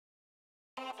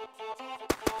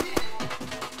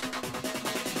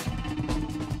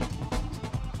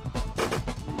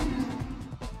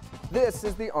This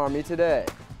is the Army Today.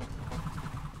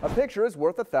 A picture is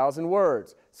worth 1,000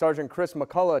 words. Sergeant Chris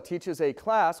McCullough teaches a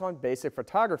class on basic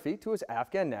photography to his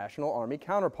Afghan National Army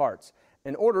counterparts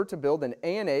in order to build an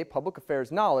ANA public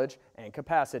affairs knowledge and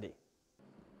capacity.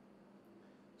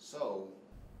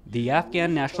 The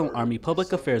Afghan National Army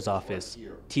Public Affairs Office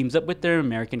teams up with their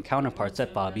American counterparts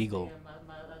at FOB Eagle.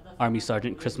 Army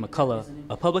Sergeant Chris McCullough,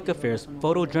 a public affairs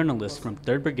photojournalist from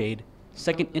 3rd Brigade,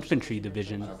 2nd Infantry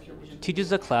Division,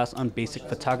 teaches a class on basic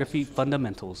photography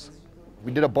fundamentals.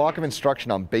 We did a block of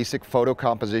instruction on basic photo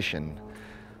composition.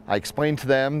 I explained to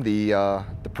them the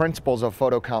principles of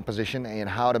photo composition and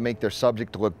how to make their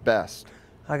subject look best.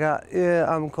 اگر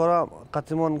همکارا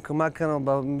قطعاً کمک کنن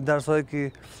با درسایی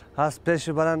که هست پیش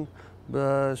برن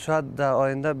شاید در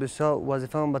آینده بسیار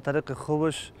وظیفه به طریق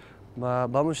خوبش به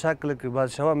همون شکلی که باید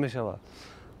شود میشود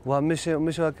و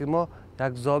میشود که ما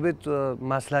یک ضابط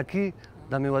مسلکی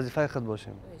در می وظیفه خود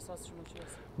باشیم.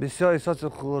 بسیار احساس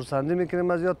خرسندی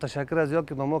میکنیم از یا تشکر از یا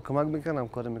که به ما کمک میکنن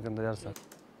همکاری میکنن در سطح.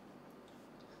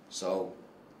 So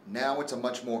now it's a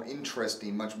much more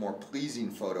interesting, much more pleasing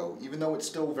photo, even though it's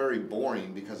still very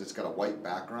boring because it's got a white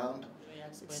background.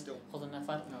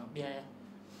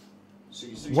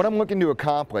 What I'm looking to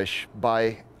accomplish by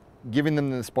giving them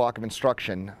this block of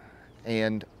instruction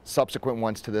and subsequent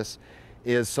ones to this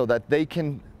is so that they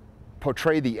can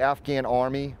portray the Afghan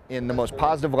Army in the most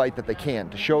positive light that they can,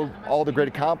 to show all the great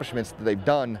accomplishments that they've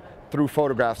done through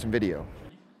photographs and video.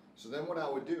 So then what I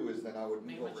would do is then I would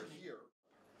move over here.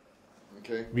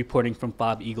 Okay. Reporting from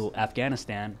FOB Eagle,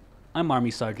 Afghanistan, I'm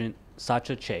Army Sergeant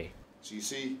Sacha Che. So you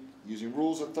see, using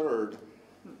rules of third,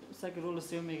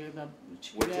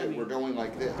 we're going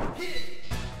like this.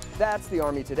 That's the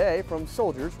Army Today from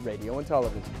Soldiers Radio and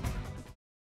Television.